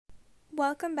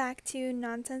Welcome back to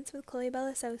Nonsense with Chloe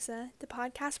Bellasosa, the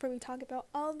podcast where we talk about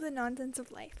all the nonsense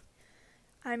of life.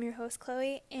 I'm your host,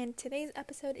 Chloe, and today's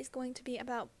episode is going to be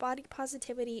about body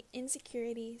positivity,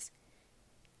 insecurities,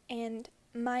 and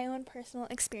my own personal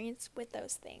experience with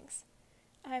those things.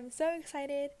 I'm so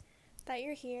excited that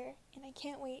you're here, and I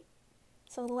can't wait.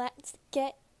 So let's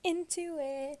get into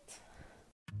it.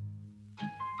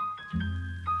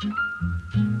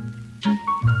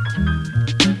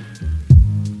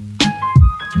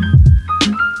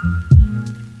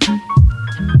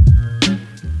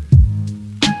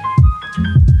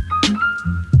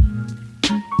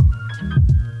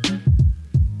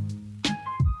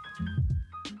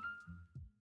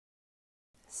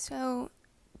 So,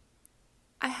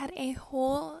 I had a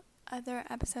whole other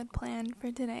episode planned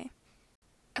for today.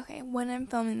 Okay, when I'm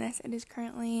filming this, it is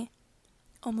currently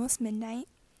almost midnight.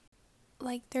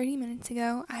 Like 30 minutes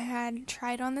ago, I had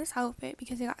tried on this outfit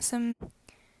because I got some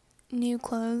new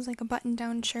clothes, like a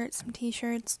button-down shirt, some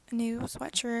t-shirts, a new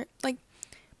sweatshirt, like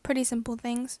pretty simple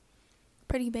things,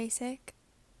 pretty basic.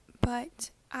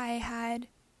 But I had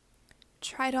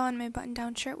tried on my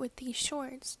button-down shirt with these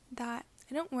shorts that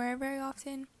I don't wear very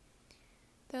often.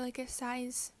 They're like a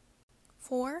size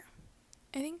 4,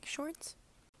 I think, shorts.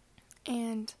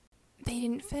 And they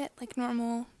didn't fit like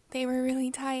normal. They were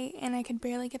really tight and I could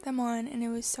barely get them on, and it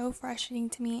was so frustrating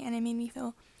to me, and it made me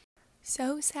feel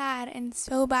so sad and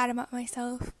so bad about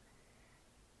myself.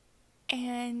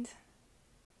 And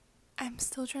I'm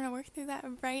still trying to work through that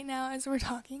right now as we're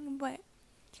talking, but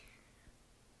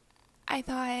I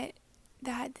thought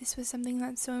that this was something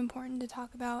that's so important to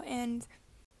talk about, and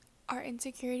our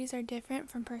insecurities are different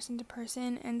from person to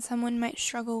person, and someone might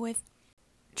struggle with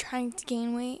trying to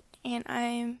gain weight, and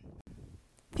I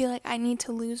feel like I need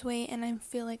to lose weight, and I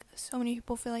feel like so many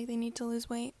people feel like they need to lose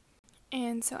weight.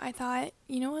 And so I thought,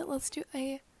 you know what, let's do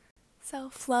a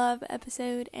self-love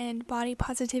episode and body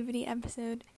positivity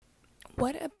episode.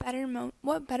 What better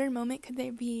moment could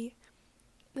there be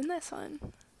than this one?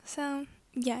 So,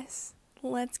 yes,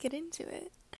 let's get into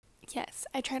it. Yes,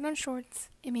 I tried on shorts.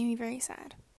 It made me very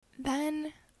sad.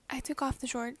 Then I took off the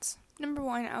shorts. Number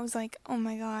one, I was like, oh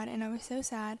my god, and I was so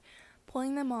sad.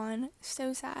 Pulling them on,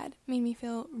 so sad, made me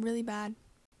feel really bad.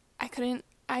 I didn't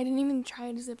even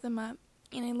try to zip them up,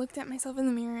 and I looked at myself in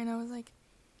the mirror and I was like,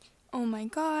 oh my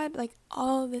god, like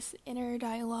all of this inner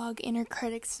dialogue, inner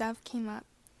critic stuff came up,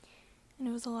 and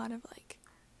it was a lot of like,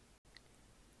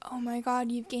 oh my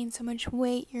god, you've gained so much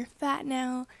weight, you're fat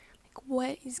now, like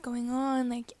what is going on,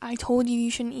 like I told you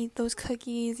you shouldn't eat those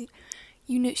cookies,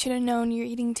 you should have known you're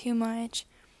eating too much,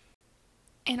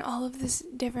 and all of this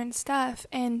different stuff.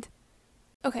 And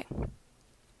okay,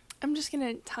 I'm just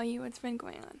gonna tell you what's been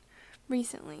going on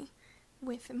recently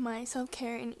with my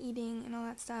self-care and eating and all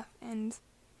that stuff. And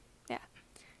yeah,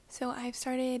 so I've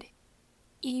started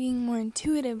eating more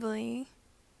intuitively,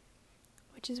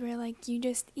 which is where like you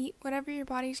just eat whatever your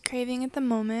body's craving at the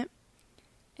moment,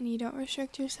 and you don't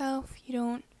restrict yourself, you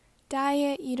don't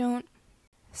diet, you don't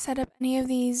set up any of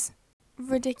these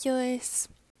ridiculous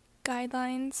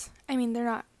guidelines. I mean, they're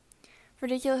not.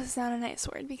 Ridiculous is not a nice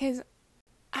word, because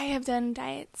I have done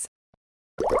diets.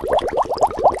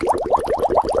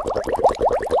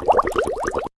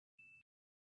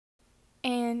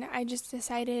 And I just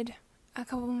decided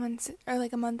a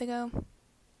month ago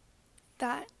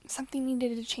that something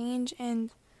needed to change,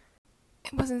 and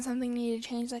it wasn't something needed to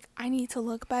change like I need to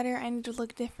look better, I need to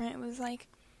look different. It was like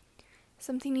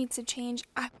something needs to change.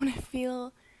 I want to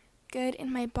feel good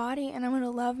in my body, and I want to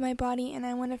love my body, and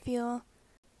I want to feel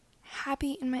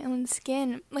happy in my own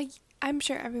skin. Like, I'm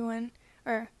sure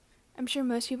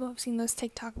most people have seen those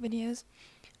TikTok videos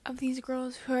of these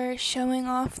girls who are showing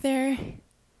off their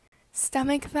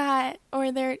stomach fat,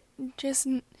 or they're just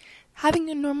having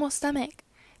a normal stomach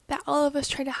that all of us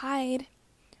try to hide,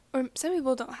 or some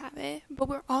people don't have it, but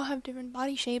we all have different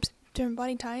body shapes, different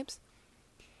body types.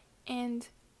 And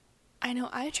I know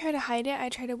I try to hide it. I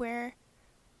try to wear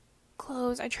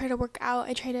clothes, I try to work out,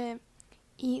 I try to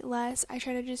eat less, I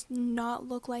try to just not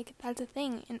look like that's a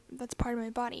thing and that's part of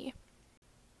my body.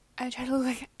 I try to look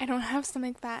like I don't have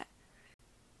stomach fat.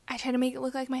 I try to make it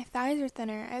look like my thighs are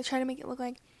thinner. I try to make it look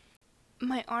like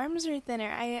my arms are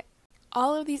thinner.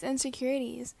 All of these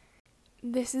insecurities.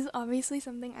 This is obviously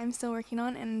something I'm still working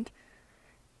on, and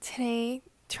today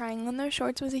trying on those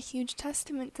shorts was a huge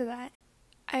testament to that.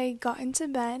 I got into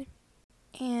bed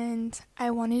and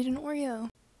I wanted an Oreo.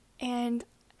 And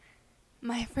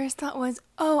my first thought was,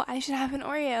 oh, I should have an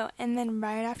Oreo. And then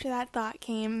right after that thought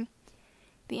came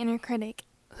the inner critic,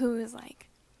 who was like,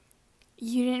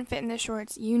 you didn't fit in the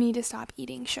shorts, you need to stop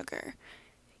eating sugar.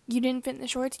 You didn't fit in the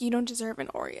shorts, you don't deserve an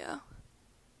Oreo.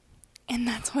 And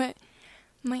that's what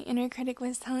my inner critic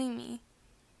was telling me.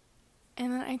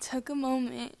 And then I took a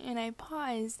moment and I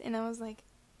paused and I was like,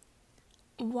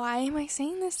 why am I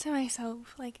saying this to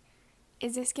myself? Like,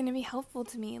 is this going to be helpful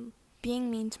to me?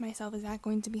 Being mean to myself, is that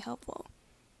going to be helpful?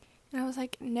 And I was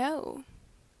like, no,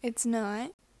 it's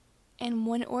not. And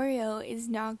one Oreo is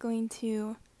not going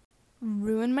to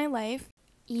ruin my life.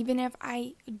 Even if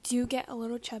I do get a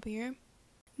little chubbier,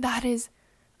 that is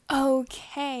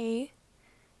okay.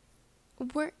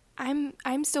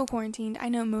 I'm still quarantined. I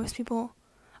know most people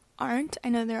aren't. I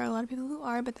know there are a lot of people who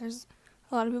are, but there's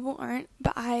a lot of people who aren't.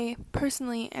 But I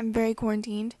personally am very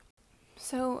quarantined.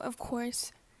 So, of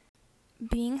course,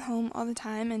 being home all the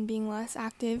time and being less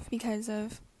active because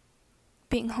of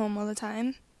being home all the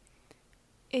time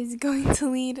is going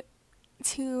to lead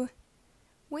to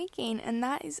weight gain, and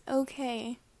that is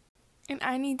okay. And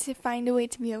I need to find a way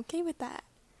to be okay with that.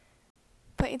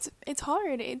 But it's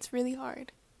hard. It's really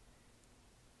hard.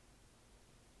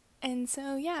 And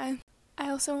so, yeah. I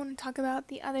also want to talk about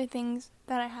the other things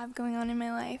that I have going on in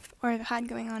my life, or have had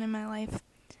going on in my life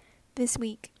this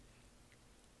week.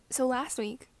 So last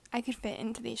week, I could fit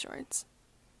into these shorts.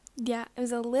 Yeah, it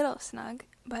was a little snug,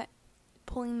 but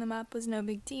pulling them up was no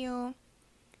big deal.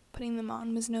 Putting them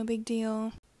on was no big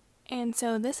deal. And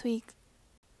so this week,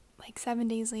 like 7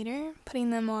 days later, putting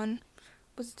them on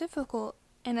was difficult.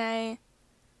 And I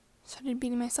started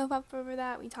beating myself up over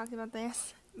that. We talked about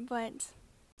this. But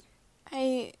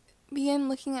I began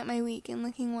looking at my week and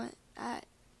looking at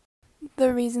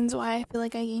the reasons why I feel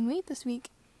like I gained weight this week.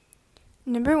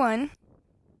 Number one,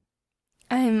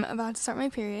 I'm about to start my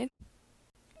period.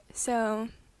 So,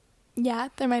 yeah,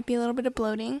 there might be a little bit of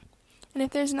bloating. And if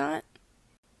there's not,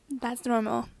 that's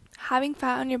normal. Having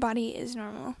fat on your body is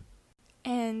normal.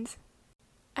 And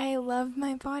I love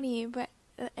my body, but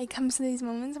it comes to these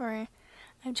moments where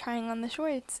I'm trying on the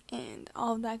shorts and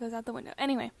all of that goes out the window.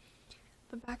 Anyway,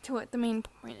 but back to what the main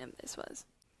point of this was.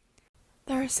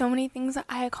 There are so many things that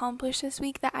I accomplished this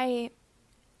week that I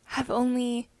have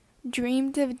only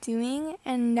dreamed of doing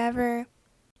and never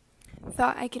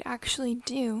thought I could actually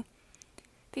do.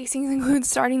 These things include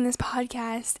starting this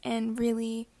podcast and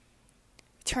really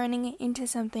turning it into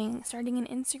something, starting an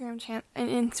Instagram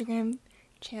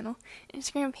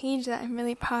page that I'm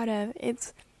really proud of.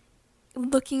 It's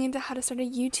looking into how to start a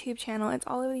YouTube channel. It's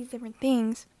all of these different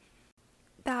things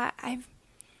that I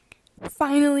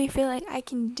finally feel like I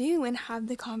can do and have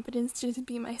the confidence to just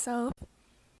be myself.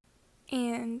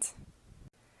 And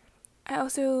I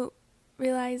also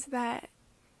realized that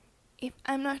if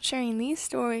I'm not sharing these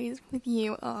stories with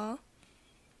you all,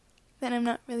 then I'm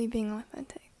not really being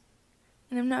authentic.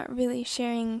 And I'm not really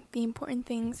sharing the important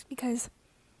things, because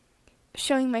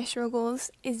showing my struggles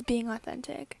is being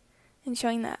authentic. And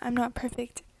showing that I'm not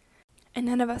perfect, and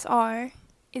none of us are,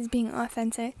 is being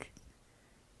authentic.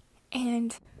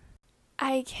 And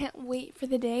I can't wait for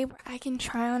the day where I can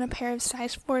try on a pair of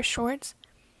size 4 shorts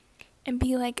and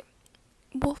be like,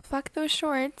 well, fuck those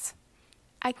shorts.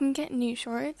 I can get new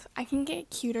shorts. I can get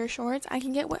cuter shorts. I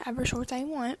can get whatever shorts I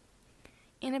want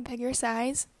in a bigger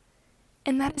size.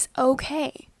 And that is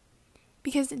okay,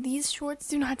 because these shorts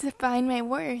do not define my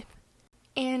worth.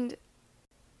 And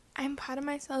I'm proud of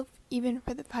myself even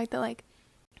for the fact that, like,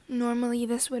 normally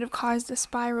this would have caused a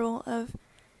spiral of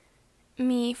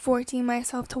me forcing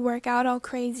myself to work out all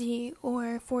crazy,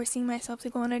 or forcing myself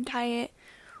to go on a diet,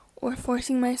 or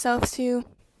forcing myself to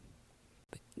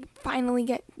finally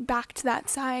get back to that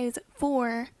size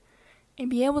 4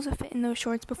 and be able to fit in those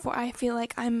shorts before I feel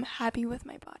like I'm happy with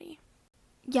my body.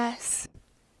 Yes,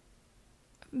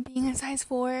 being a size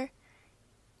 4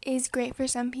 is great for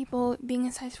some people. Being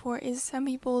a size 4 is some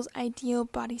people's ideal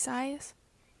body size.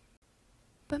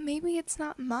 But maybe it's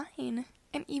not mine.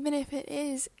 And even if it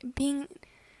is,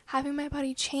 having my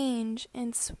body change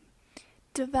and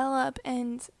develop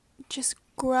and just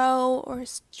grow or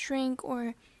shrink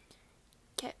or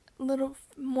get a little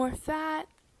more fat,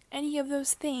 any of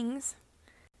those things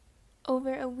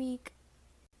over a week,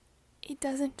 it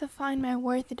doesn't define my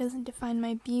worth. It doesn't define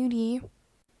my beauty.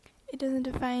 It doesn't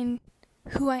define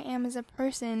who I am as a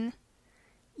person.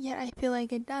 Yet I feel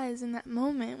like it does in that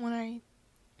moment when I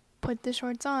put the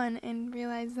shorts on and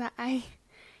realize that I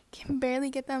can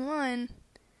barely get them on.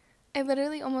 I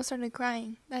literally almost started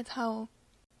crying. That's how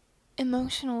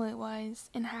emotional it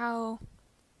was and how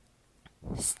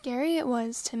scary it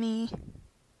was to me.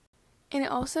 And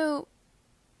it also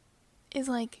is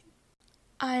like,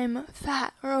 I'm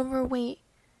fat or overweight,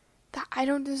 that I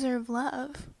don't deserve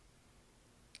love.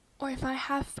 Or if I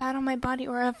have fat on my body,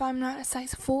 or if I'm not a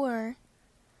size 4,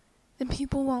 then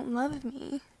people won't love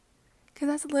me. Because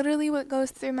that's literally what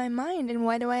goes through my mind. And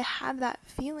why do I have that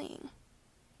feeling?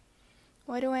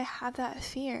 Why do I have that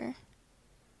fear?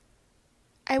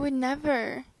 I would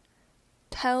never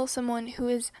tell someone who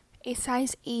is a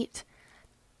size 8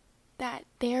 that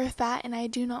they are fat and I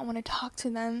do not want to talk to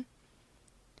them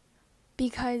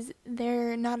because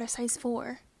they're not a size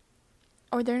 4.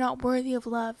 Or they're not worthy of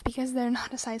love because they're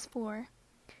not a size 4.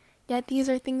 Yet these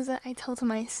are things that I tell to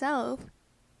myself.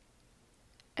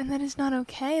 And that is not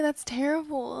okay. That's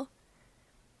terrible.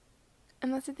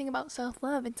 And that's the thing about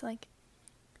self-love. It's like,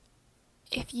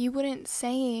 if you wouldn't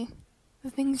say the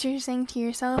things you're saying to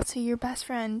yourself to your best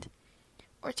friend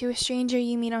or to a stranger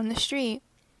you meet on the street,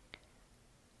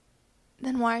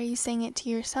 then why are you saying it to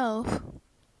yourself?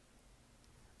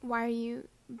 Why are you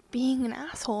being an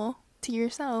asshole to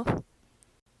yourself?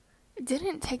 It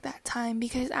didn't take that time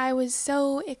because I was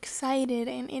so excited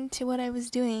and into what I was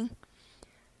doing.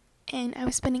 And I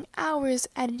was spending hours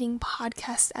editing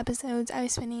podcast episodes. I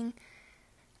was spending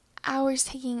hours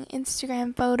taking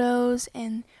Instagram photos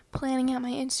and planning out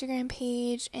my Instagram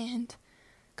page and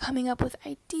coming up with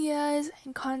ideas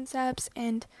and concepts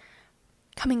and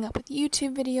coming up with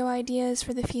YouTube video ideas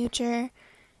for the future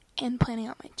and planning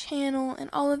out my channel and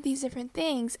all of these different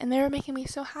things. And they were making me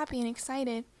so happy and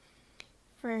excited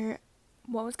for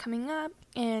what was coming up.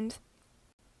 And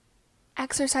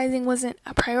exercising wasn't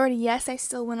a priority. Yes, I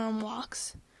still went on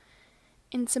walks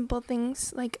and simple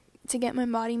things like to get my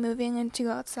body moving and to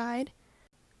go outside.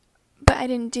 But I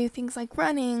didn't do things like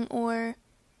running or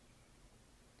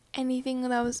anything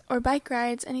that was, or bike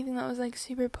rides, anything that was like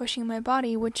super pushing my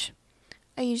body, which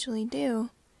I usually do.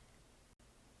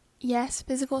 Yes,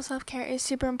 physical self-care is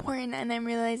super important, and I'm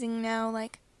realizing now,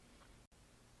 like,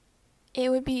 I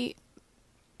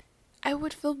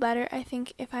would feel better, I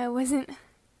think, if I wasn't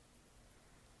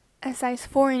a size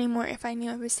 4 anymore, if I knew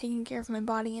I was taking care of my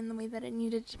body in the way that it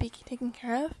needed to be taken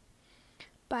care of,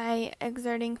 by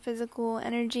exerting physical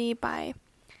energy, by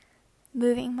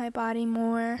moving my body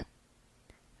more.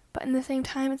 But in the same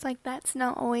time, it's like, that's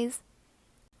not always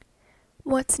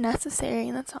what's necessary,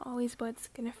 and that's not always what's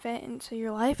gonna fit into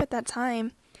your life at that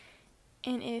time.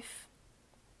 And if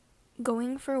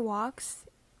going for walks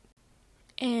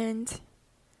and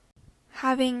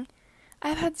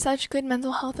I've had such good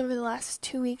mental health over the last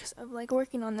 2 weeks of like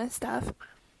working on this stuff,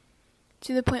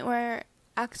 to the point where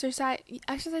exercise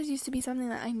used to be something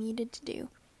that I needed to do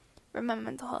for my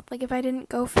mental health. Like, if I didn't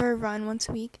go for a run once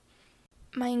a week,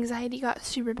 my anxiety got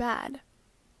super bad.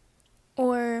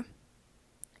 Or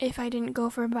if I didn't go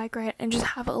for a bike ride and just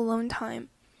have alone time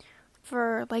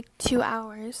for like 2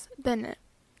 hours, then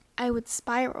I would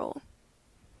spiral.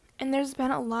 And there's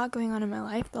been a lot going on in my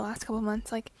life the last couple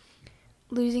months, like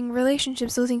losing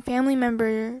relationships, losing family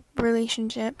member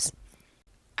relationships.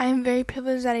 I'm very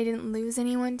privileged that I didn't lose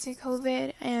anyone to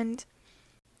COVID and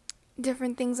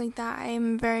different things like that. I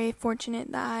am very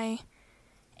fortunate that I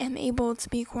am able to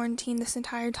be quarantined this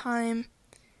entire time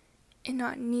and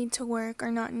not need to work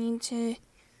or not need to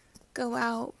go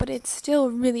out, but it's still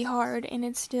really hard and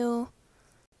it's still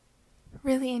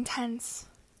really intense.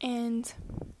 And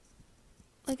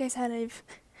like I said, I've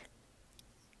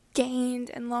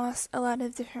gained and lost a lot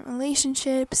of different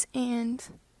relationships, and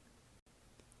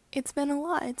it's been a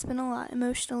lot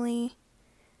emotionally,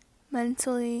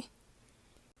 mentally.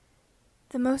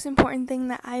 The most important thing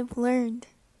that I've learned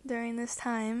during this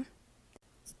time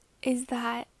is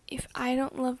that if I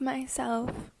don't love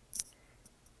myself,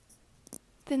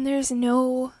 then there's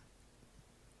no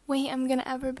way I'm gonna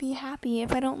ever be happy.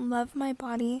 If I don't love my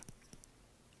body,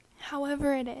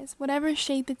 however it is, whatever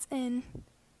shape it's in,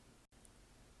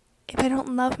 if I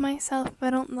don't love myself, if I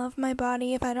don't love my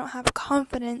body, if I don't have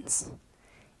confidence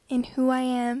in who I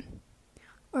am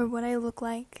or what I look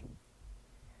like,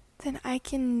 then I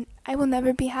will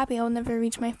never be happy. I will never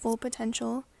reach my full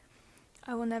potential.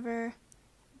 I will never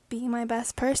be my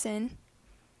best person,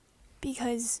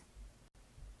 because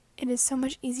it is so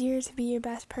much easier to be your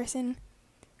best person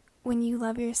when you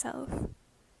love yourself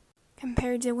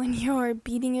compared to when you're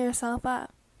beating yourself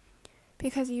up.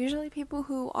 Because usually people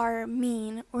who are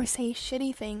mean or say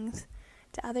shitty things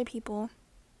to other people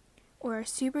or are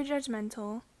super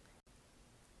judgmental,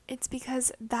 it's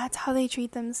because that's how they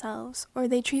treat themselves, or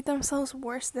they treat themselves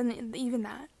worse than even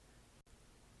that.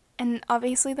 And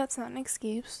obviously that's not an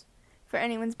excuse for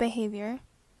anyone's behavior,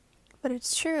 but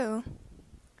it's true.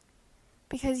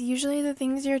 Because usually the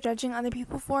things you're judging other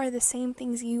people for are the same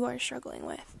things you are struggling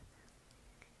with.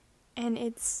 And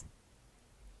it's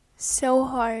so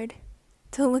hard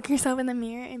to look yourself in the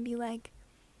mirror and be like,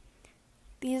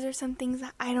 these are some things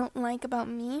that I don't like about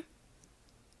me.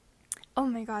 Oh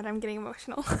my god, I'm getting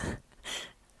emotional.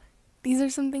 These are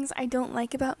some things I don't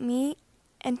like about me,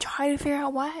 and try to figure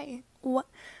out why.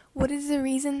 What is the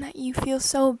reason that you feel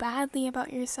so badly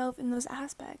about yourself in those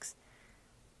aspects?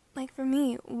 Like for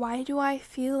me, why do I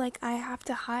feel like I have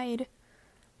to hide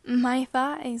my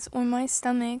thighs or my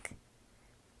stomach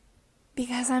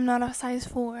because I'm not a size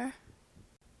 4?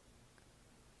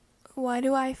 Why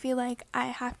do I feel like I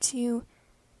have to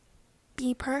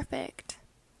be perfect?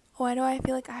 Why do I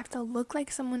feel like I have to look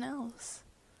like someone else?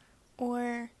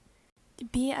 Or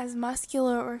be as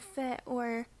muscular or fit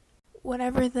or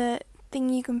whatever the thing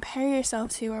you compare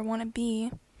yourself to or want to be?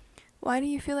 Why do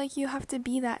you feel like you have to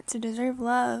be that to deserve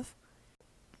love?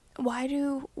 Why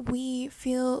do we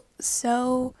feel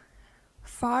so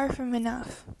far from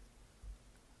enough?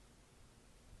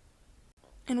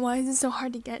 And why is it so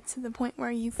hard to get to the point where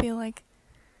you feel like,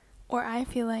 or I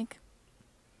feel like,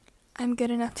 I'm good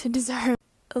enough to deserve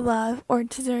love or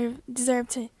deserve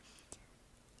to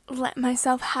let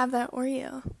myself have that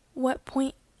Oreo? What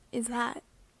point is that?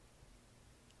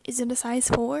 Is it a size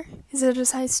 4? Is it a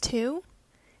size 2?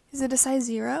 Is it a size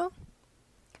 0?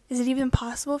 Is it even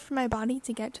possible for my body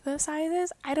to get to those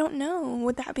sizes? I don't know.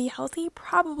 Would that be healthy?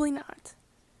 Probably not.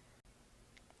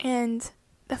 And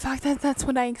the fact that that's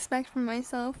what I expect from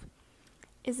myself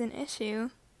is an issue.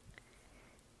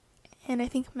 And I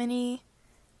think many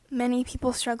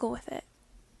people struggle with it.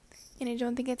 And I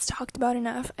don't think it's talked about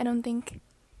enough. I don't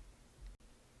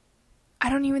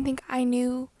even think I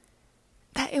knew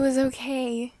that it was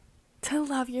okay to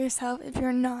love yourself if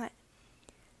you're not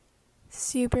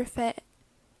super fit,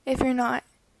 if you're not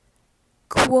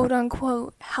quote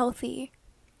unquote healthy.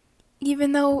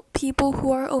 Even though people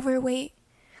who are overweight,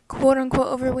 quote unquote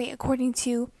overweight according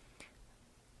to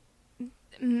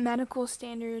medical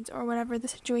standards or whatever the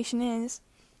situation is,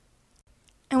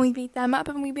 and we beat them up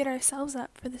and we beat ourselves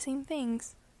up for the same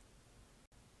things.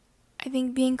 I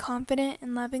think being confident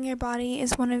and loving your body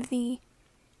is one of the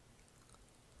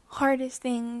hardest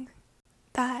things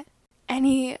that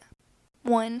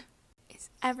anyone is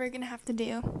ever going to have to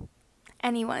do.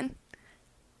 Anyone.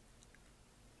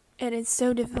 It is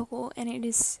so difficult, and it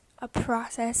is a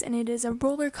process, and it is a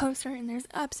roller coaster, and there's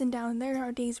ups and downs. There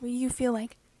are days where you feel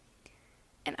like,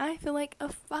 and I feel like a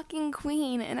fucking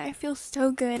queen, and I feel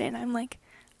so good, and I'm like,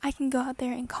 I can go out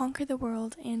there and conquer the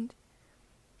world, and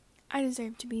I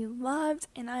deserve to be loved,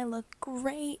 and I look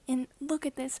great, and look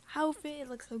at this outfit, it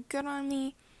looks so good on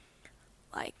me.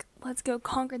 Like, let's go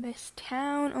conquer this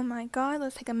town. Oh my god,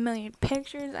 let's take 1,000,000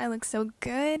 pictures. I look so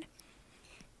good.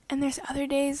 And there's other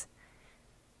days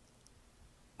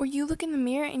where you look in the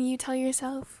mirror and you tell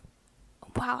yourself,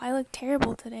 wow, I look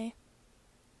terrible today.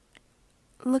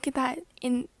 Look at that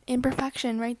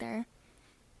imperfection right there.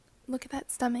 Look at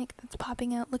that stomach that's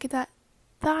popping out. Look at that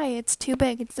thigh. It's too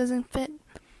big. It doesn't fit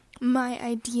my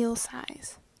ideal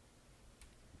size.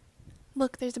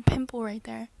 Look, there's a pimple right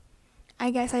there. I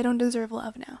guess I don't deserve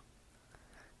love now.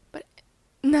 But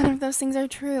none of those things are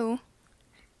true.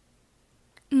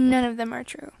 None of them are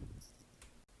true.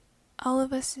 All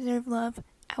of us deserve love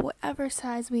at whatever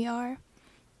size we are.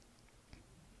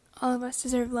 All of us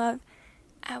deserve love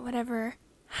at whatever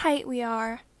height we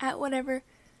are, at whatever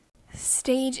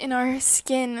stage in our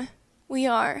skin we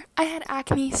are. I had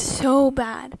acne so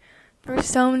bad for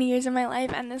so many years of my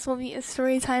life, and this will be a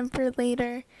story time for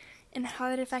later, and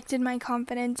how it affected my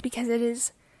confidence, because it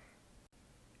is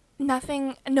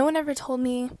nothing, no one ever told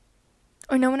me,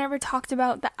 or no one ever talked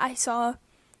about that I saw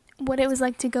what it was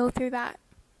like to go through that,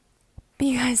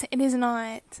 because it's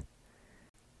not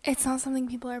something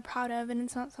people are proud of, and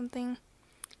it's not something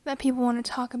that people want to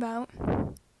talk about,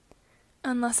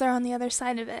 unless they're on the other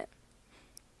side of it,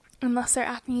 unless their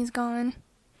acne is gone,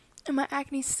 and my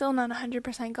acne's still not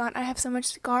 100% gone. I have so much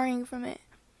scarring from it,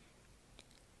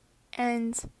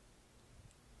 and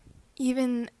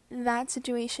even that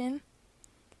situation,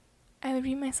 I would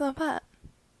beat myself up.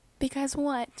 Because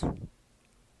what?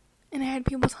 And I had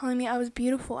people telling me I was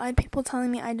beautiful. I had people telling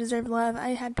me I deserved love. I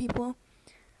had people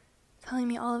telling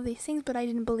me all of these things, but I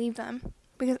didn't believe them.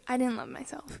 Because I didn't love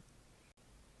myself.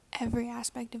 Every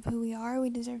aspect of who we are,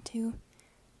 we deserve to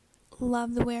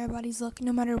love the way our bodies look,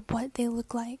 no matter what they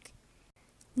look like.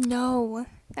 Know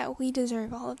that we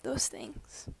deserve all of those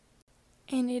things.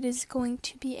 And it is going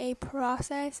to be a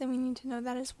process, and we need to know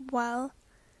that as well.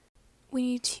 We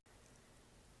need to.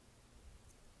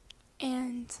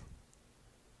 And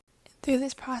through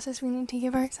this process, we need to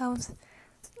give ourselves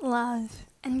love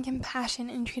and compassion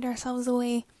and treat ourselves the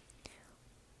way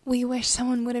we wish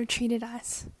someone would have treated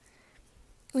us.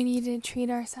 We need to treat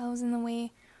ourselves in the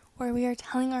way where we are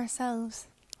telling ourselves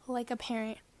like a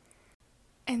parent.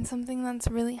 And something that's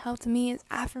really helped me is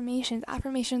affirmations.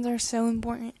 Affirmations are so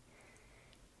important.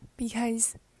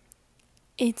 Because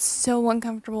It's so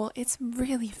uncomfortable. It's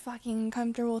really fucking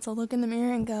uncomfortable to look in the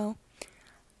mirror and go,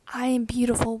 I am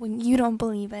beautiful when you don't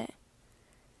believe it.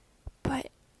 But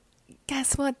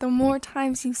guess what? The more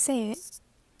times you say it,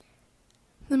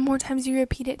 the more times you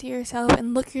repeat it to yourself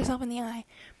and look yourself in the eye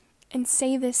and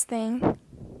say this thing,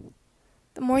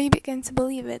 the more you begin to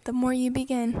believe it, the more you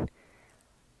begin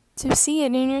to see it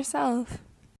in yourself.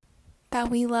 That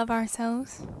we love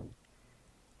ourselves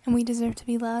and we deserve to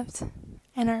be loved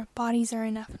and our bodies are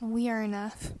enough and we are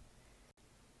enough.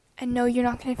 And no, you're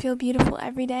not going to feel beautiful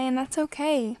every day, and that's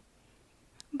okay.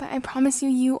 But I promise you,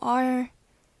 you are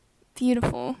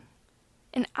beautiful.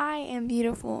 And I am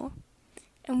beautiful.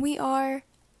 And we are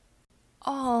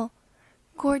all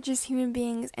gorgeous human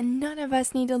beings, and none of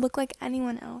us need to look like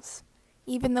anyone else,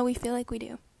 even though we feel like we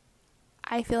do.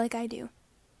 I feel like I do.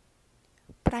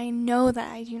 But I know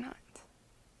that I do not.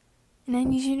 And I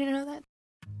need you to know that.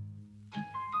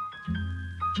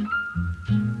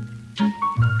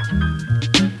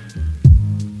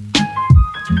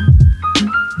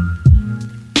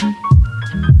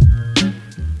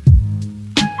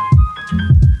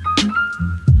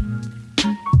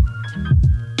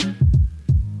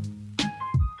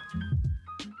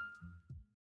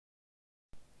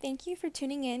 Thank you for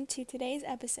tuning in to today's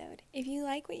episode. If you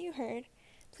like what you heard,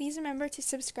 please remember to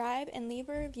subscribe and leave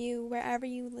a review wherever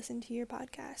you listen to your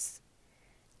podcasts.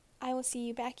 I will see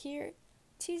you back here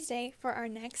Tuesday for our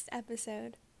next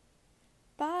episode.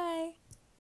 Bye!